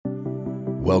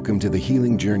Welcome to the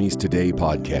Healing Journeys Today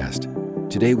podcast.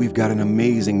 Today we've got an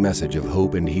amazing message of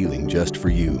hope and healing just for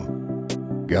you.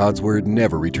 God's Word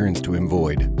never returns to Him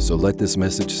void, so let this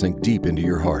message sink deep into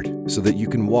your heart so that you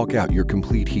can walk out your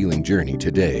complete healing journey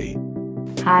today.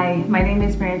 Hi, my name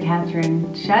is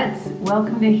Kathryn Schutz.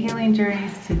 Welcome to Healing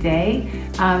Journeys Today.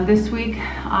 This week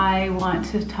I want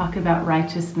to talk about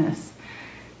righteousness.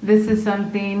 This is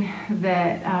something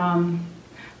that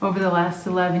over the last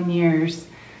 11 years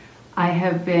I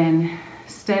have been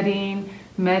studying,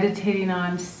 meditating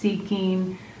on,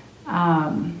 seeking,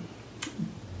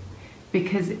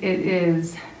 because it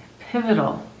is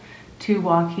pivotal to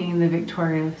walking the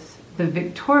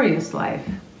victorious life.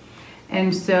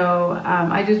 And so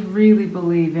I just really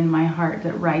believe in my heart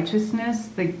that righteousness,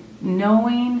 the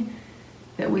knowing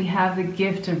that we have the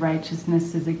gift of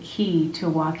righteousness, is a key to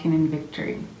walking in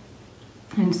victory.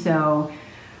 And so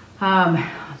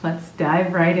let's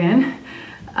dive right in.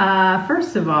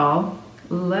 First of all,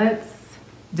 let's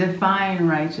define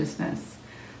righteousness.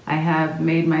 I have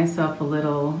made myself a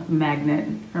little magnet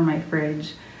for my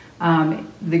fridge.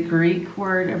 The Greek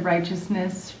word of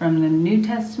righteousness from the New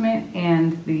Testament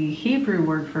and the Hebrew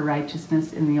word for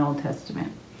righteousness in the Old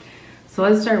Testament. So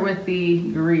let's start with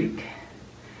the Greek.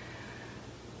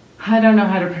 I don't know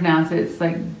how to pronounce it. It's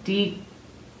like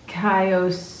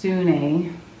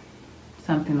dikaiosune,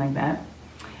 something like that.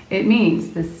 It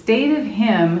means the state of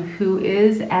him who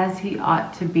is as he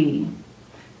ought to be,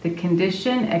 the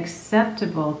condition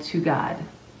acceptable to God,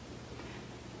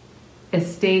 a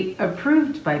state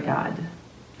approved by God,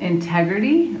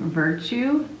 integrity,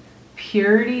 virtue,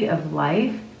 purity of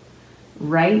life,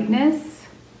 rightness,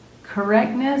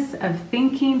 correctness of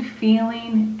thinking,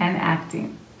 feeling, and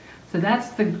acting. So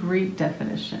that's the Greek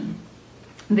definition.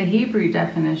 The Hebrew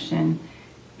definition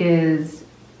is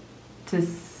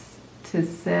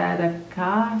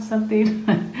tzedakah, something.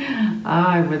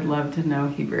 I would love to know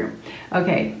Hebrew.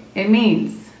 Okay, it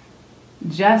means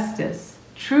justice,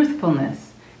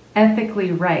 truthfulness,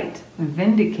 ethically right,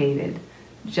 vindicated,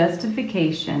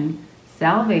 justification,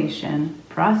 salvation,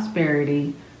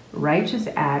 prosperity, righteous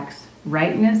acts,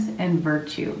 rightness, and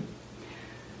virtue.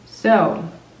 So,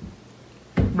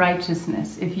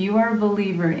 righteousness. If you are a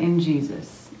believer in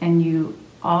Jesus, and you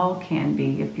all can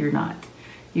be if you're not,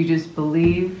 you just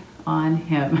believe on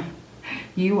Him,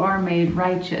 you are made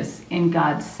righteous in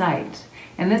God's sight.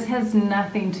 And this has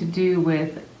nothing to do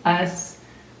with us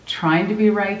trying to be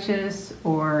righteous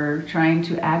or trying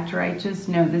to act righteous.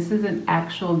 No, this is an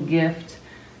actual gift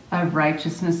of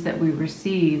righteousness that we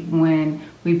receive when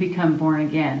we become born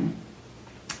again.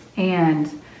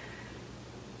 And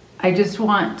I just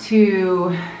want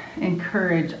to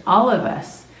encourage all of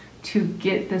us to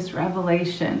get this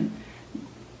revelation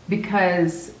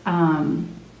because,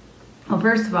 well,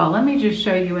 first of all, let me just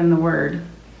show you in the Word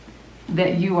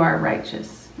that you are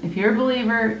righteous. If you're a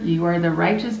believer, you are the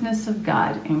righteousness of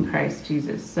God in Christ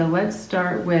Jesus. So let's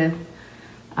start with,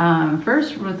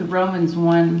 first with Romans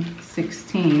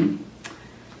 1:16.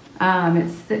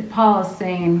 Paul is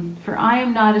saying, "For I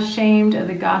am not ashamed of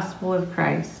the gospel of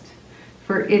Christ,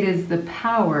 for it is the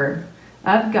power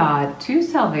of God to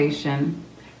salvation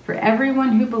for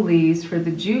everyone who believes, for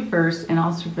the Jew first and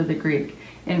also for the Greek."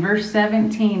 In verse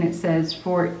 17 it says,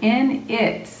 "For in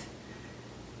it,"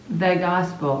 the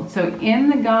gospel. So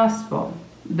in the gospel,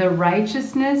 the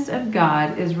righteousness of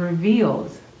God is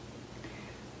revealed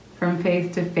from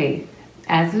faith to faith.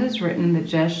 As it is written, the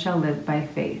just shall live by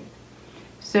faith.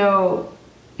 So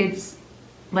it's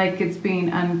like it's being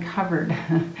uncovered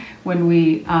when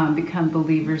we become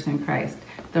believers in Christ.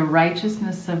 The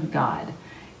righteousness of God.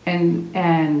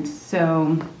 And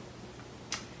so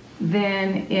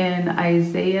then in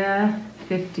Isaiah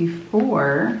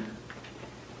 54,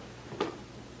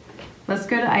 let's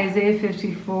go to Isaiah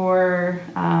 54,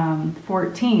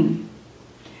 14.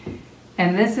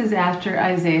 And this is after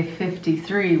Isaiah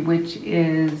 53, which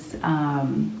is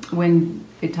when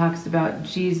it talks about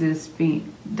Jesus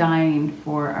dying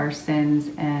for our sins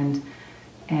and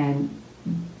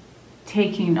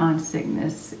taking on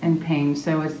sickness and pain.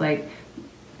 So it's like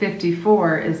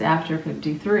 54 is after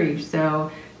 53.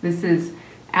 So this is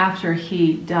after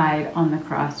He died on the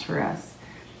cross for us.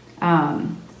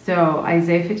 So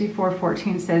Isaiah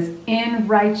 54:14 says, "In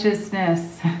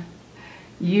righteousness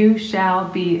you shall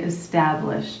be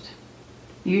established.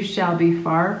 You shall be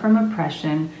far from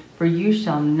oppression, for you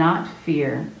shall not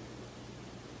fear.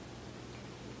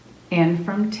 And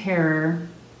from terror,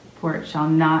 for it shall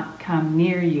not come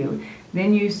near you."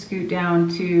 Then you scoot down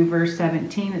to verse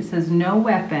 17. It says, "No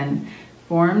weapon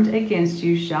formed against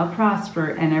you shall prosper,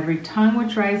 and every tongue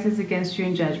which rises against you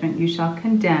in judgment you shall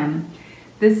condemn.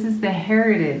 This is the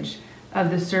heritage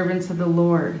of the servants of the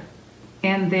Lord,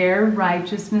 and their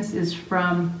righteousness is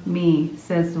from me,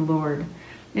 says the Lord.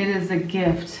 It is a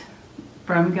gift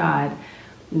from God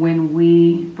when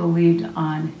we believed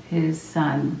on his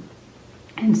Son.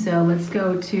 And so let's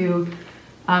go to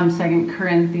 2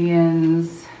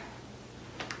 Corinthians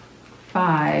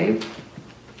 5,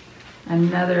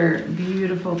 another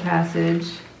beautiful passage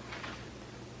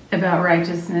about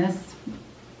righteousness.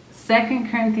 2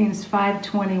 Corinthians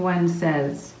 5:21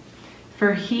 says,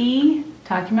 "For he,"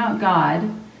 talking about God,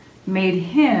 "made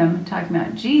him," talking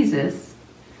about Jesus,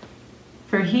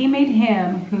 "for he made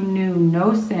him who knew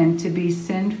no sin to be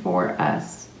sin for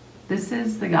us." This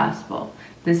is the gospel.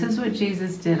 This is what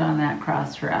Jesus did on that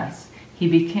cross for us. He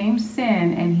became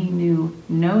sin and he knew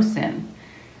no sin,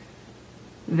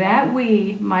 that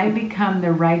we might become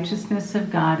the righteousness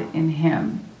of God in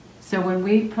him. So when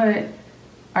we put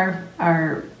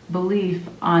our belief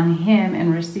on him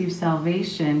and receive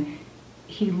salvation,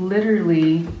 he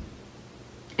literally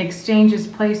exchanges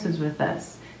places with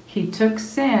us. He took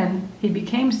sin, he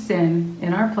became sin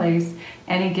in our place,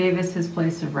 and he gave us his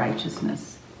place of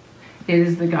righteousness. It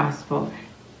is the gospel.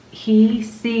 He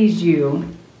sees you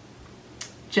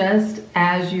just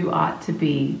as you ought to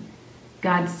be.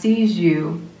 God sees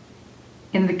you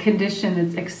in the condition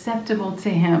that's acceptable to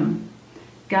him.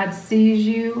 God sees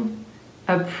you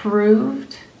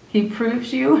approved. He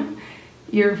proves you.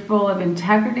 You're full of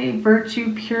integrity,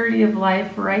 virtue, purity of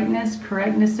life, rightness,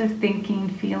 correctness of thinking,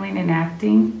 feeling, and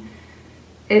acting.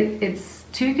 It's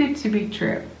too good to be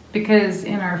true, because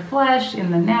in our flesh,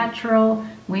 in the natural,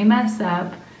 we mess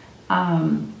up.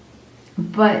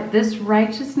 But this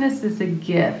righteousness is a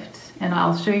gift, and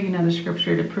I'll show you another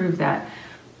scripture to prove that.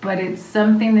 But it's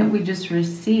something that we just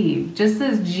receive. Just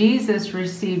as Jesus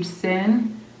received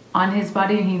sin on his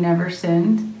body and he never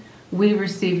sinned, we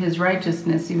receive his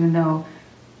righteousness, even though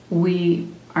we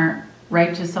aren't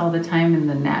righteous all the time in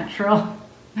the natural.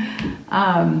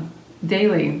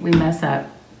 Daily we mess up.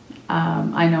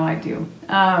 I know I do.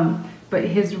 But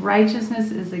his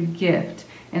righteousness is a gift.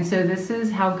 And so this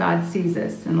is how God sees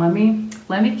us. And let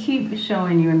me keep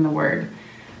showing you in the Word.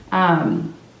 Oh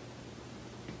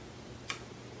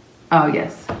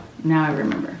yes, now I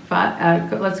remember.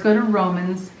 Let's go to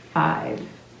Romans 5.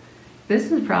 This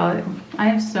is probably, I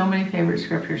have so many favorite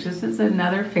scriptures. This is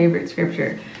another favorite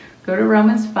scripture. Go to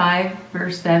Romans 5,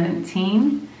 verse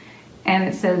 17. And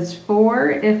it says, "For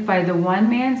if by the one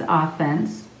man's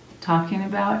offense," talking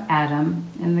about Adam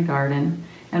in the garden,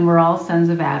 and we're all sons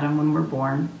of Adam when we're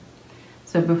born.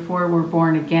 So before we're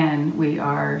born again, we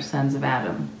are sons of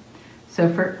Adam. So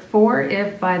for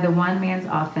if by the one man's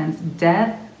offense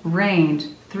death reigned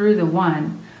through the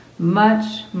one,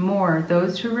 much more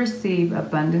those who receive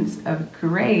abundance of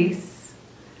grace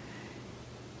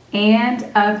and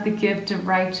of the gift of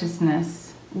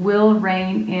righteousness will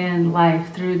reign in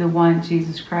life through the one,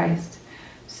 Jesus Christ.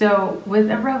 So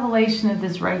with a revelation of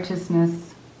this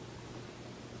righteousness,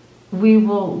 we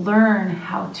will learn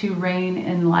how to reign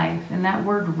in life. And that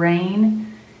word reign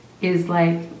is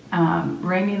like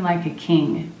reigning like a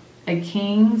king. A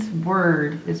king's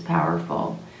word is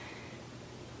powerful.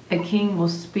 A king will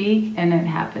speak and it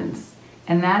happens.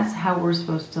 And that's how we're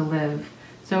supposed to live.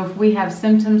 So if we have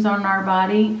symptoms on our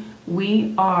body,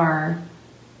 when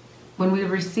we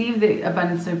receive the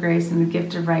abundance of grace and the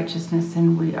gift of righteousness,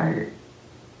 and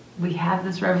we have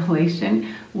this revelation,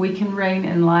 we can reign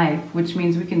in life, which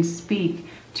means we can speak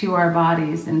to our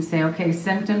bodies and say, okay,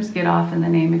 symptoms, get off in the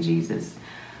name of Jesus.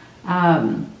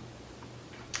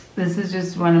 This is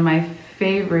just one of my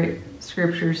favorite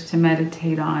scriptures to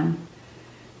meditate on.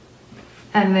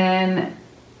 And then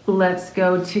let's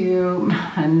go to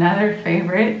another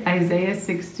favorite, Isaiah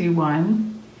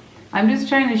 61. I'm just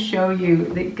trying to show you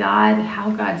that how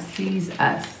God sees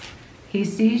us. He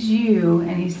sees you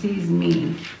and he sees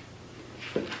me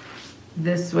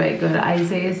this way. Go to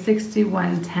Isaiah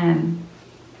 61:10.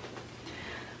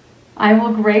 "I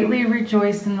will greatly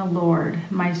rejoice in the Lord.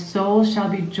 My soul shall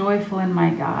be joyful in my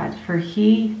God, for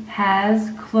he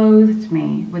has clothed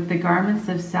me with the garments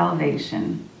of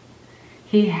salvation.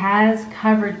 He has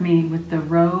covered me with the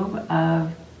robe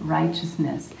of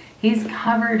righteousness." He's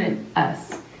covered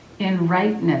us in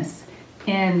rightness,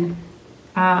 in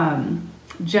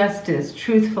justice,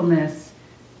 truthfulness,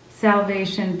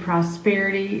 salvation,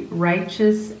 prosperity,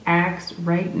 righteous acts,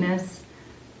 rightness,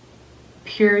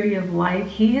 purity of life.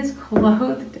 He has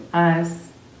clothed us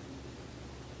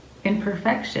in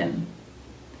perfection.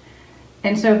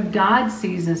 And so God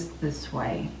sees us this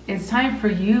way. It's time for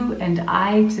you and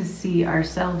I to see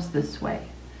ourselves this way.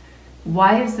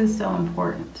 Why is this so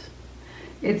important?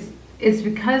 It's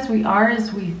because we are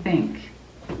as we think.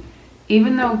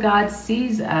 Even though God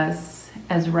sees us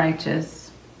as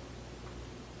righteous,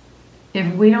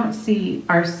 if we don't see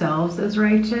ourselves as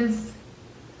righteous,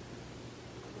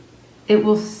 it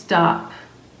will stop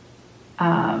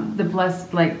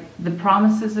the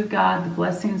promises of God, the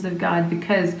blessings of God,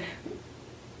 because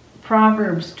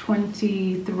Proverbs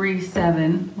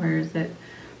 23:7, where is it?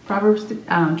 Proverbs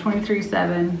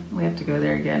 23:7, we have to go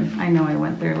there again. I know I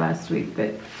went there last week,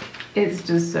 but it's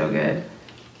just so good.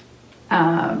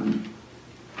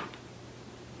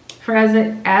 For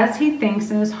as he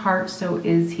thinks in his heart, so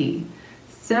is he.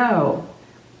 So,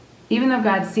 even though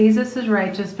God sees us as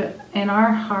righteous, but in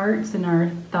our hearts and our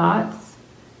thoughts,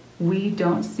 we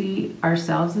don't see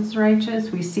ourselves as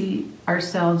righteous. We see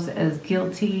ourselves as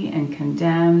guilty and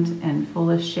condemned and full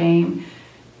of shame.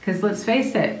 Because let's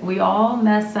face it, we all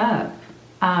mess up.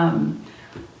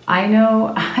 I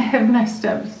know I have messed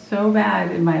up so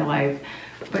bad in my life,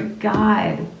 but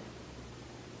God,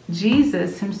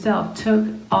 Jesus himself took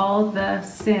all the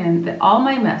sin, all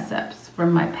my mess ups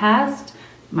from my past,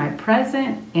 my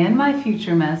present, and my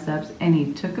future mess ups, and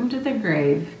he took them to the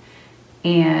grave,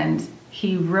 and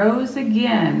he rose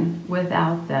again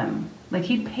without them. Like,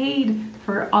 he paid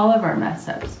for all of our mess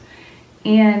ups.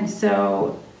 And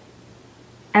so,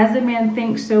 as a man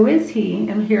thinks, so is he.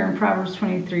 And here in Proverbs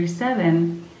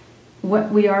 23:7,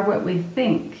 what we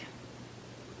think.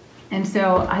 And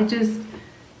so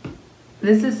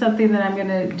this is something that I'm going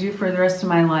to do for the rest of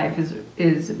my life,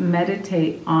 is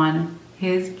meditate on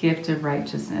his gift of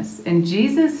righteousness. And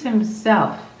Jesus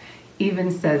himself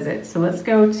even says it. So let's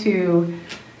go to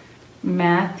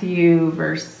Matthew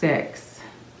verse 6.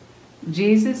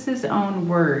 Jesus' own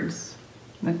words.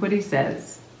 Look what he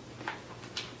says.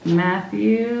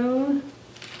 Matthew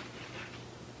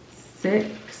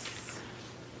 6.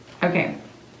 Okay,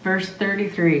 verse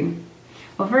 33.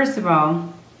 Well, first of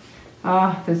all,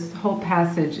 this whole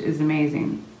passage is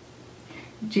amazing.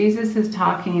 Jesus is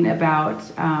talking about,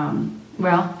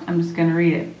 I'm just going to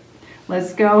read it.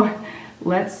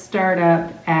 Let's start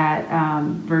up at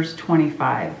verse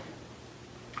 25.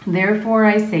 Therefore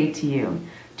I say to you,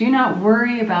 do not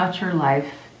worry about your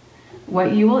life,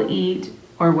 what you will eat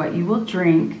or what you will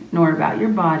drink, nor about your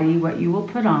body, what you will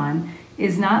put on.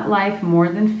 Is not life more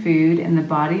than food, and the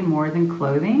body more than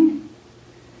clothing?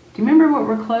 Do you remember what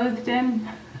we're clothed in?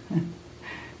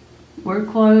 We're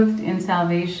clothed in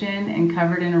salvation and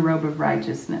covered in a robe of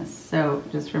righteousness. So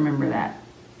just remember that.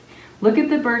 Look at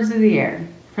the birds of the air,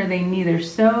 for they neither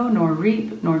sow nor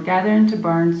reap nor gather into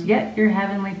barns, yet your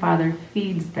heavenly Father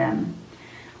feeds them.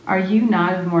 Are you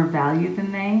not of more value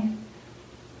than they?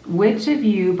 Which of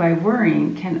you, by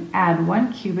worrying, can add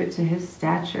 1 cubit to his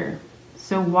stature?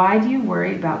 So why do you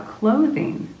worry about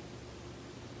clothing?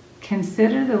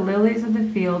 Consider the lilies of the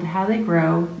field, how they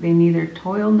grow. They neither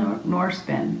toil nor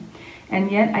spin. And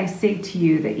yet I say to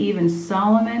you that even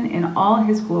Solomon in all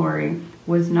his glory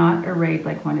was not arrayed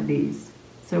like one of these.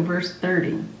 So verse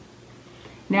 30.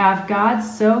 Now if God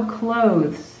so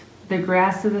clothes the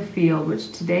grass of the field,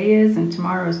 which today is and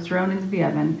tomorrow is thrown into the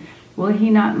oven, will he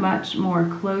not much more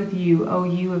clothe you, O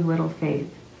you of little faith?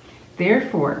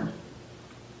 Therefore,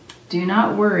 do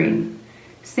not worry,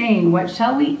 saying, what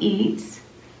shall we eat?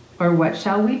 Or what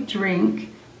shall we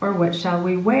drink? Or what shall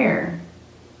we wear?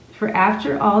 For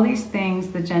after all these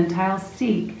things the Gentiles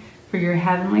seek, for your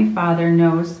heavenly Father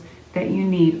knows that you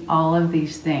need all of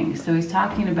these things. So he's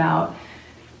talking about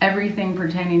everything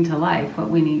pertaining to life, what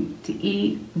we need to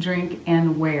eat, drink,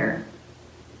 and wear.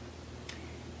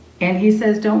 And he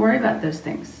says, don't worry about those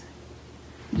things.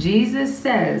 Jesus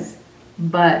says,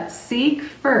 but seek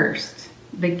first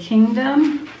the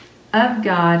kingdom of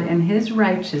God and his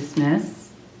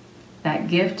righteousness, that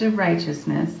gift of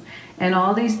righteousness, and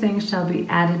all these things shall be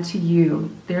added to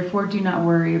you. Therefore, do not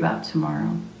worry about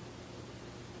tomorrow.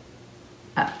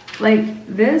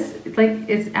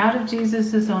 It's out of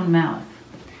Jesus' own mouth.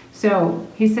 So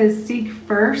he says, seek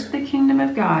first the kingdom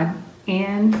of God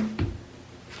and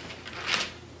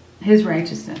his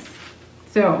righteousness.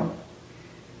 So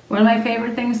one of my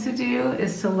favorite things to do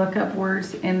is to look up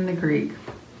words in the Greek.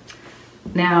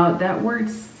 Now, that word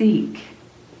seek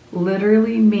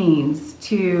literally means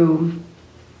to,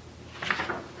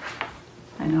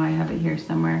 I know I have it here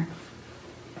somewhere.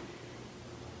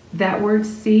 That word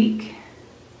seek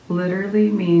literally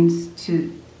means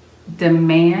to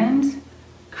demand,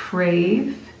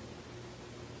 crave,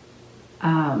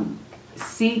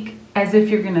 seek as if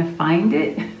you're going to find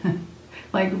it.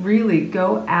 Like really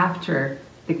go after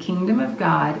the kingdom of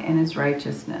God and his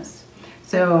righteousness.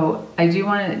 So I do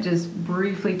want to just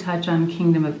briefly touch on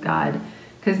kingdom of God,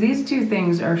 because these two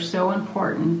things are so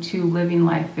important to living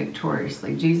life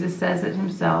victoriously. Jesus says it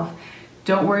himself.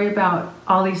 Don't worry about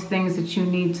all these things that you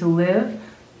need to live.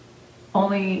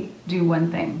 only do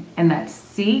one thing, and that's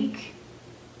seek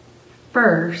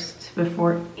first,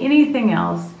 before anything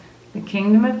else, the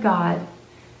kingdom of God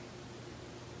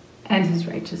and his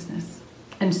righteousness.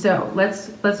 And so let's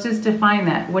just define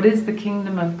that. What is the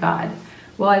kingdom of God?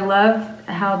 Well, I love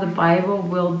how the Bible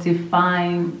will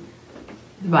define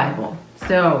the Bible.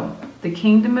 So the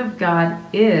kingdom of God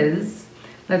is,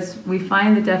 we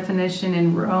find the definition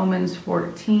in Romans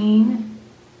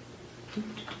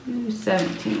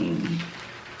 14:17.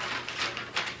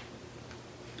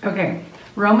 Okay,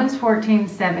 Romans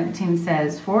 14:17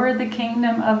 says, "For the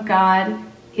kingdom of God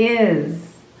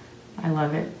is," I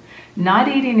love it, "not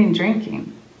eating and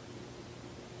drinking,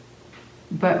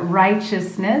 but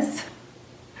righteousness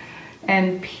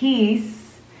and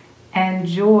peace and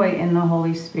joy in the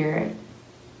Holy Spirit."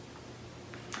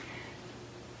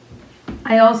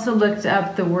 I also looked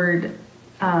up the word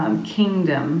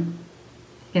kingdom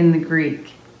in the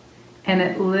Greek, and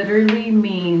it literally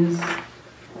means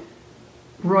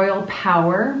royal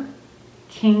power,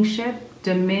 kingship,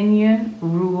 dominion,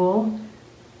 rule.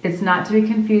 It's not to be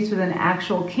confused with an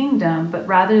actual kingdom, but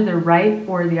rather the right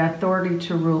or the authority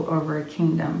to rule over a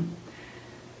kingdom.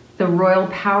 The royal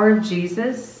power of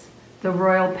Jesus, the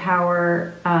royal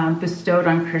power bestowed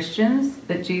on Christians,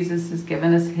 that Jesus has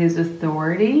given us his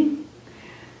authority.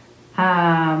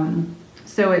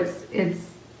 So it's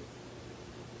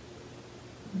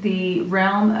the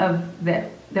realm of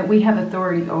that we have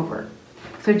authority over.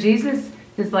 So Jesus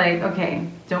is like, okay,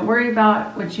 don't worry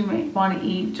about what you might want to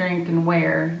eat, drink, and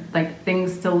wear, like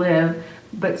things to live,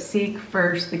 but seek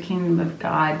first the kingdom of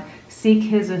God. Seek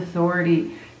his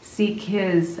authority. Seek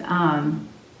his, the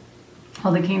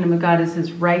kingdom of God is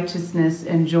his righteousness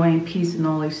and joy and peace in the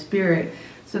Holy Spirit.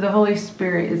 So the Holy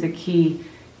Spirit is a key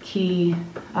to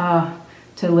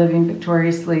living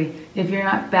victoriously. If you're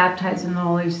not baptized in the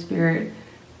Holy Spirit,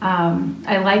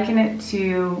 I liken it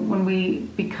to when we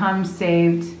become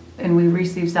saved and we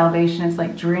receive salvation. It's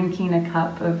like drinking a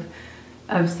cup of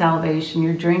salvation.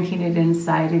 You're drinking it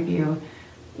inside of you.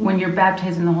 When you're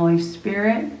baptized in the Holy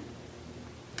Spirit,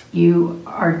 you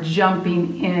are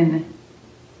jumping in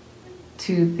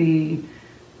to the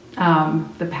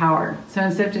power. So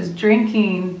instead of just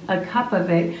drinking a cup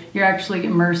of it, you're actually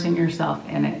immersing yourself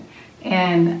in it.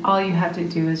 And all you have to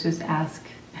do is just ask.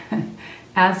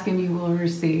 Ask and you will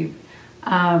receive.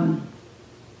 And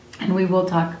we will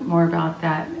talk more about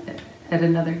that at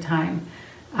another time.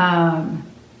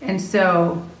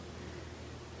 So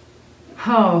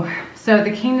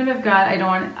the kingdom of God,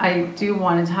 I do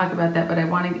want to talk about that, but I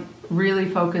want to really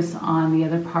focus on the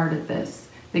other part of this.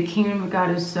 The kingdom of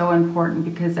God is so important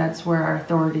because that's where our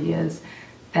authority is.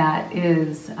 That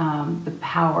is the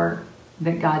power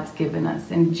that God's given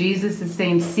us. And Jesus is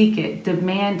saying, seek it,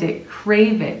 demand it,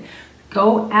 crave it.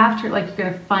 Go after it like you're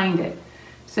going to find it.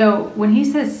 So when he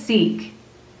says seek,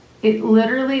 it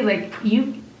literally,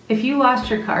 if you lost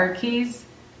your car keys,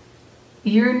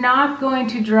 you're not going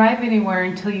to drive anywhere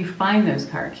until you find those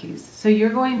car keys. So you're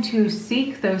going to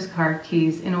seek those car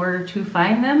keys in order to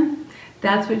find them.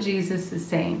 That's what Jesus is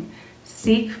saying.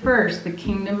 Seek first the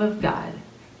kingdom of God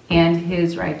and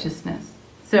his righteousness.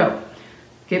 So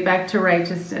get back to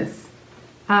righteousness.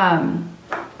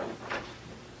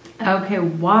 Okay,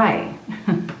 why?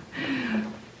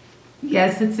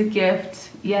 Yes, it's a gift.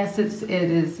 Yes, it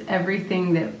is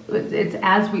everything it's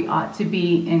as we ought to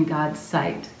be in God's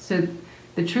sight. So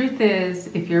the truth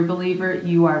is, if you're a believer,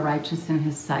 you are righteous in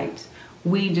his sight.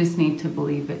 We just need to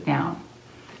believe it now.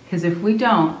 Because if we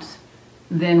don't,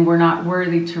 then we're not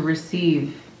worthy to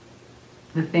receive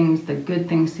the good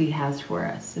things he has for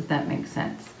us, if that makes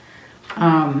sense.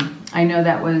 I know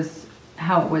that was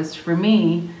how it was for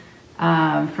me.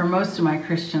 For most of my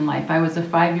Christian life. I was a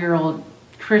 5-year-old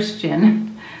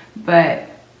Christian, but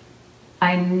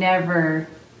I never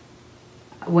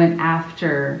went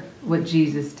after what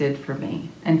Jesus did for me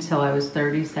until I was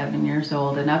 37 years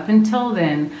old. And up until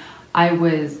then, I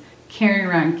was carrying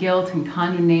around guilt and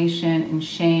condemnation and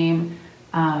shame,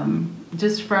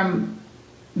 just from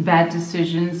bad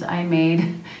decisions I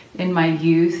made in my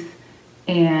youth.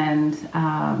 And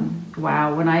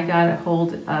when I got a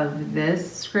hold of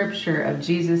this scripture of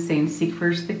Jesus saying, seek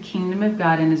first the kingdom of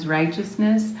God and his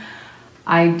righteousness,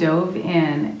 I dove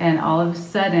in, and all of a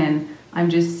sudden I'm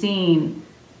just seeing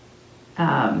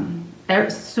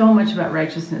so much about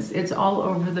righteousness. It's all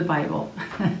over the Bible.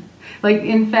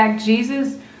 In fact,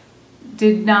 Jesus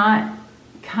did not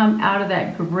come out of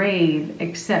that grave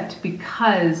except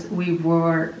because we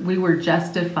were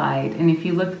justified. And if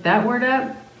you look that word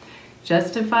up,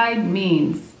 justified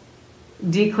means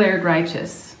declared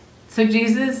righteous. So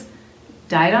Jesus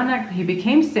died on that, he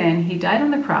became sin, he died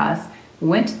on the cross,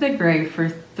 went to the grave for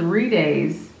 3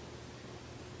 days,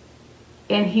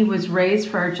 and he was raised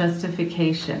for our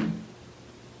justification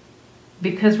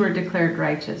because we're declared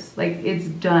righteous. Like, it's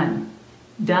done.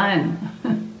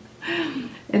 Done.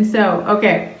 And so,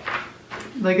 okay,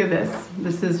 look at this.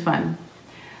 This is fun.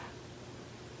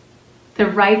 The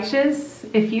righteous,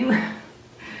 if you're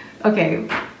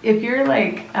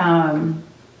like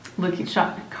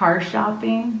car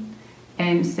shopping,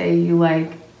 and say you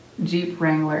like Jeep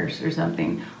Wranglers or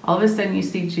something, all of a sudden you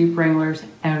see Jeep Wranglers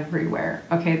everywhere.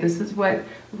 Okay, this is what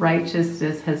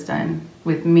righteousness has done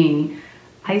with me.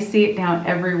 I see it now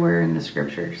everywhere in the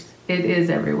scriptures. It is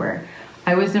everywhere.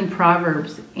 I was in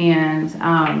Proverbs, and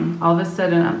all of a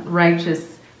sudden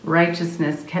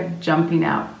righteousness kept jumping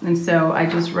out. And so I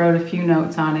just wrote a few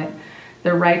notes on it.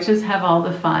 The righteous have all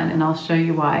the fun, and I'll show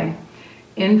you why.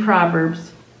 In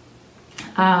Proverbs,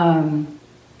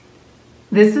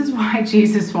 this is why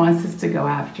Jesus wants us to go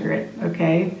after it,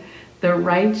 okay? The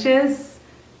righteous,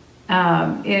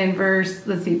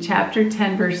 in chapter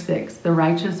 10, verse 6, the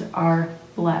righteous are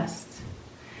blessed.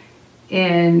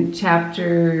 In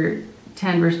chapter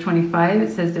 10, verse 25,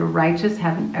 it says the righteous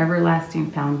have an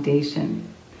everlasting foundation.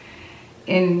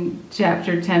 In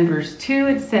chapter 10, verse 2,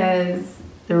 it says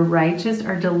the righteous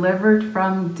are delivered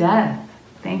from death.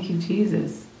 Thank you,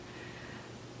 Jesus.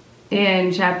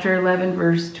 In chapter 11,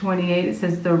 verse 28, it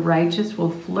says the righteous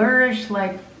will flourish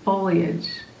like foliage.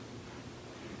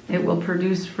 It will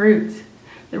produce fruit.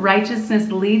 The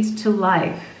righteousness leads to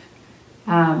life.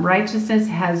 Righteousness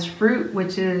has fruit,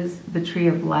 which is the tree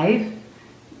of life.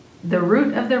 The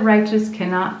root of the righteous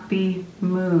cannot be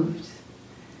moved.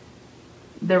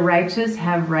 The righteous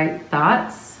have right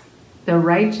thoughts. The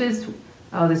righteous,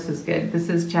 oh, this is good. This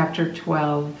is chapter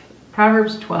 12,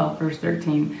 Proverbs 12, verse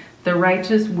 13. The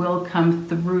righteous will come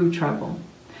through trouble.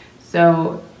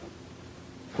 So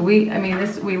we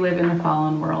live in a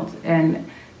fallen world, and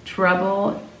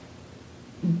trouble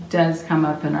does come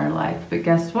up in our life. But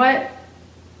guess what?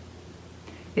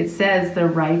 It says the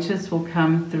righteous will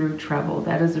come through trouble.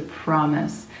 That is a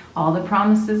promise. All the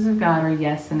promises of God are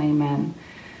yes and amen.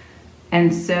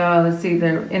 And so let's see,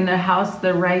 in the house of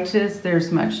the righteous,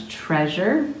 there's much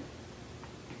treasure.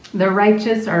 The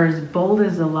righteous are as bold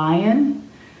as a lion.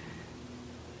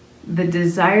 The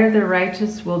desire of the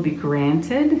righteous will be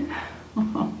granted.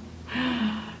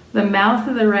 The mouth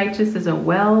of the righteous is a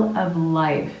well of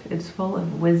life. It's full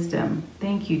of wisdom.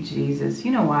 Thank you, Jesus.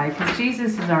 You know why? Because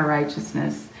Jesus is our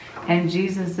righteousness, and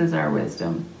Jesus is our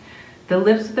wisdom. The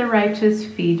lips of the righteous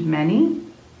feed many.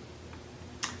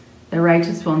 The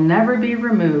righteous will never be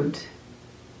removed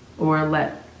or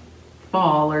let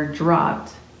fall or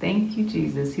dropped. Thank you,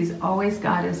 Jesus. He's always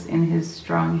got us in his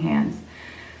strong hands.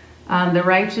 The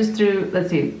righteous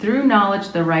through knowledge,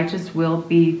 the righteous will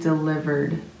be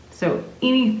delivered. So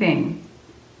anything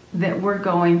that we're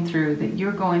going through, that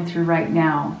you're going through right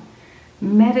now,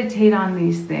 meditate on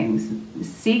these things.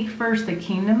 Seek first the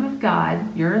kingdom of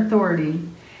God, your authority,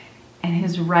 and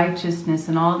his righteousness,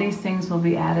 and all these things will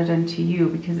be added unto you,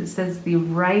 because it says the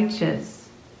righteous,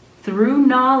 through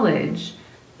knowledge,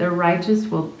 the righteous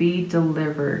will be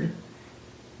delivered.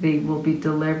 They will be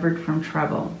delivered from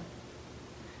trouble.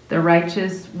 The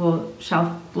righteous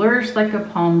shall flourish like a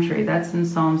palm tree. That's in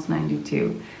Psalms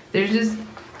 92. There's just,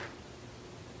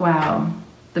 wow,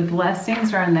 the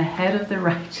blessings are on the head of the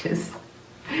righteous.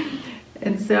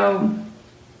 And so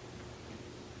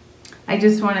I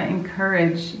just want to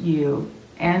encourage you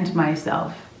and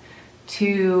myself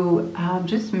to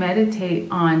just meditate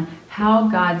on how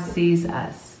God sees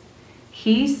us.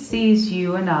 He sees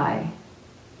you and I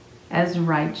as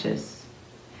righteous.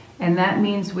 And that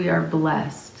means we are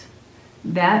blessed.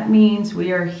 That means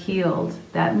we are healed.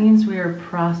 That means we are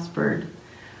prospered.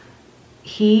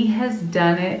 He has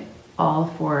done it all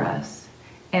for us.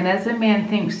 And as a man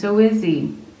thinks, so is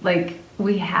he. Like,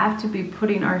 we have to be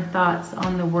putting our thoughts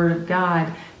on the Word of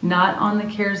God, not on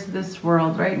the cares of this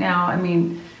world. Right now, I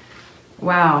mean,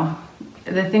 wow.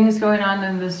 The things going on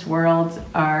in this world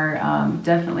are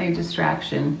definitely a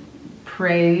distraction.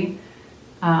 Pray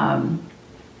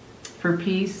for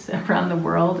peace around the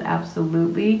world,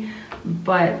 absolutely.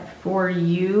 But for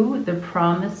you, the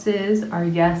promises are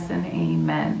yes and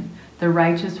amen. The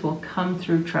righteous will come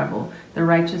through trouble. The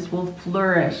righteous will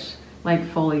flourish like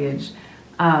foliage.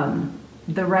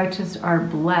 The righteous are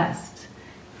blessed.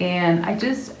 And I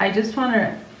just want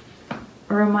to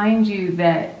remind you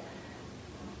that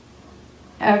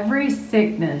every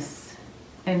sickness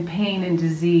and pain and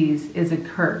disease is a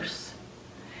curse.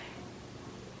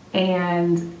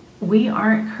 And we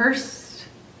aren't cursed.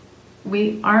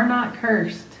 We are not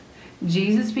cursed.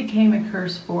 Jesus became a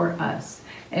curse for us.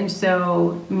 And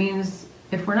so means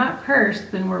if we're not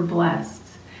cursed, then we're blessed.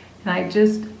 And I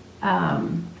just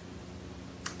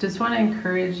want to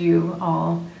encourage you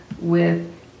all with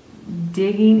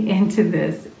digging into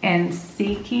this and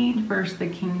seeking first the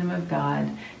kingdom of God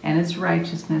and its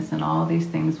righteousness, and all these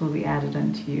things will be added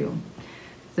unto you.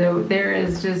 So there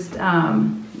is just,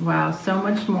 so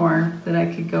much more that I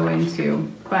could go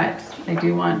into, but I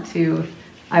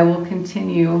will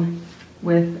continue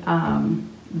with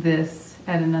this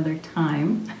at another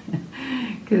time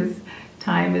because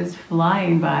time is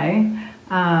flying by.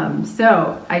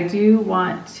 So I do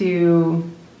want to,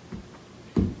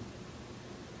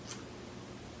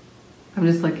 I'm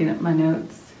just looking at my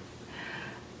notes.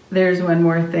 There's one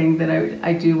more thing that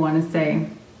I do want to say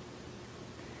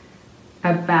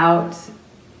about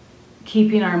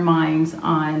keeping our minds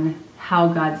on how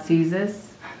God sees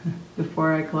us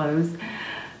before I close.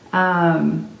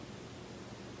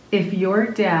 If your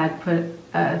dad put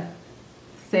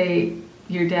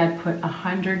your dad put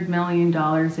 $100 million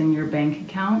in your bank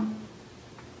account,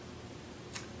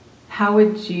 how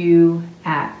would you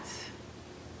act?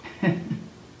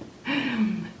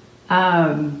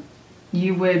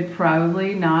 You would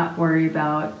probably not worry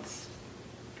about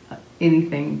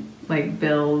anything like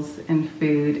bills and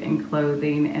food and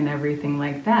clothing and everything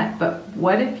like that. But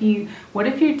what if your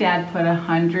dad put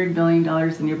 $100 million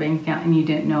in your bank account and you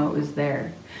didn't know it was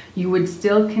there? You would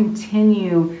still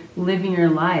continue living your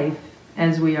life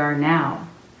as we are now.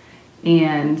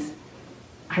 And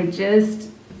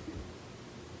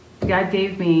God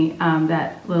gave me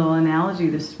that little analogy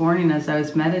this morning as I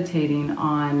was meditating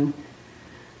on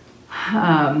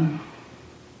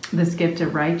this gift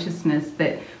of righteousness,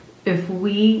 that if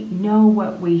we know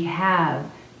what we have,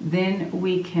 then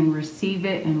we can receive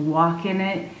it and walk in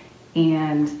it.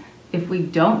 And if we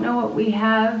don't know what we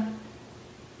have,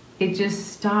 it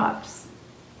just stops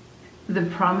the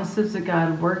promises of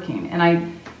God working. And I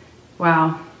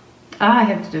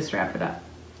have to just wrap it up.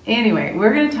 Anyway,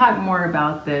 we're going to talk more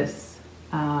about this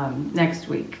next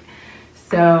week.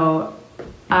 So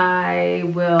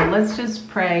let's just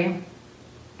pray,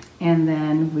 and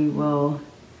then we will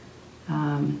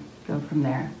go from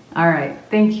there. All right.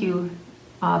 Thank you,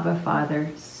 Abba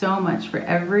Father, so much for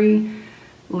every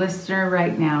listener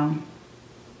right now.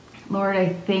 Lord, I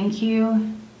thank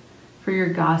you for your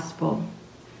gospel,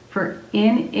 for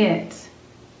in it,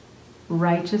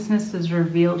 righteousness is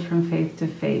revealed from faith to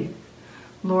faith.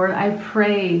 Lord, I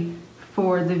pray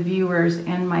for the viewers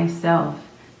and myself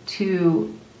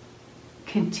to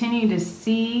continue to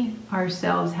see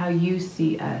ourselves how you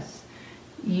see us.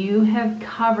 You have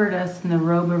covered us in the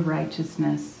robe of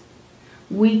righteousness.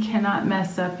 We cannot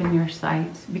mess up in your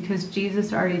sight because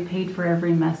Jesus already paid for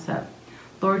every mess up.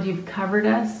 Lord, you've covered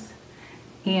us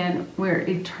and we're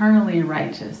eternally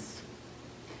righteous.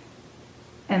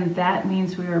 And that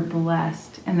means we are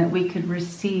blessed and that we could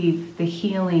receive the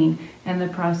healing and the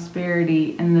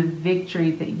prosperity and the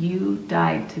victory that you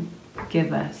died to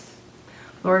give us.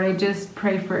 Lord, I just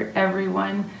pray for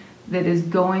everyone that is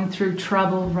going through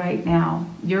trouble right now.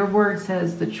 Your word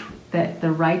says that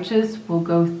the righteous will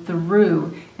go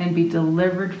through and be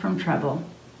delivered from trouble.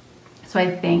 So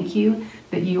I thank you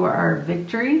that you are our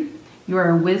victory. You are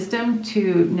our wisdom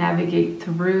to navigate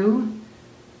through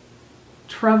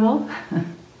trouble.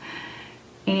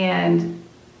 And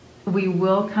we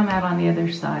will come out on the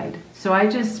other side. So I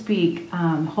just speak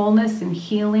wholeness and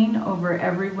healing over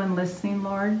everyone listening,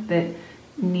 Lord, that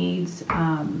needs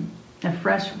a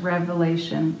fresh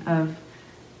revelation of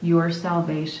your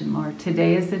salvation, Lord.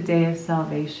 Today is the day of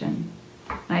salvation.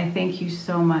 And I thank you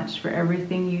so much for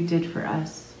everything you did for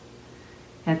us.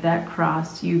 At that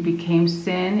cross, you became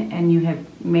sin and you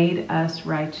have made us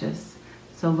righteous.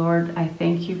 So, Lord, I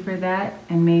thank you for that.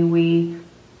 And may we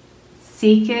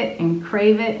seek it and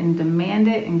crave it and demand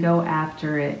it and go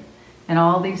after it. And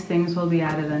all these things will be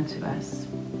added unto us.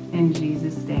 In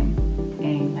Jesus' name,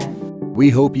 amen. We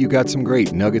hope you got some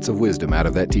great nuggets of wisdom out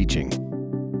of that teaching.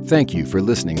 Thank you for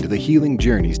listening to the Healing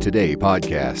Journeys Today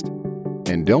podcast.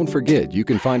 And don't forget, you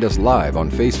can find us live on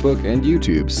Facebook and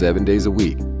YouTube 7 days a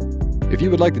week. If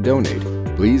you would like to donate,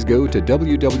 please go to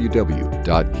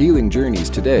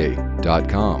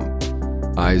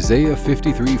www.healingjourneystoday.com. Isaiah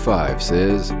 53:5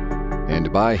 says,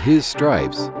 "And by his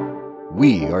stripes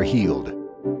we are healed."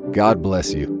 God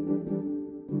bless you.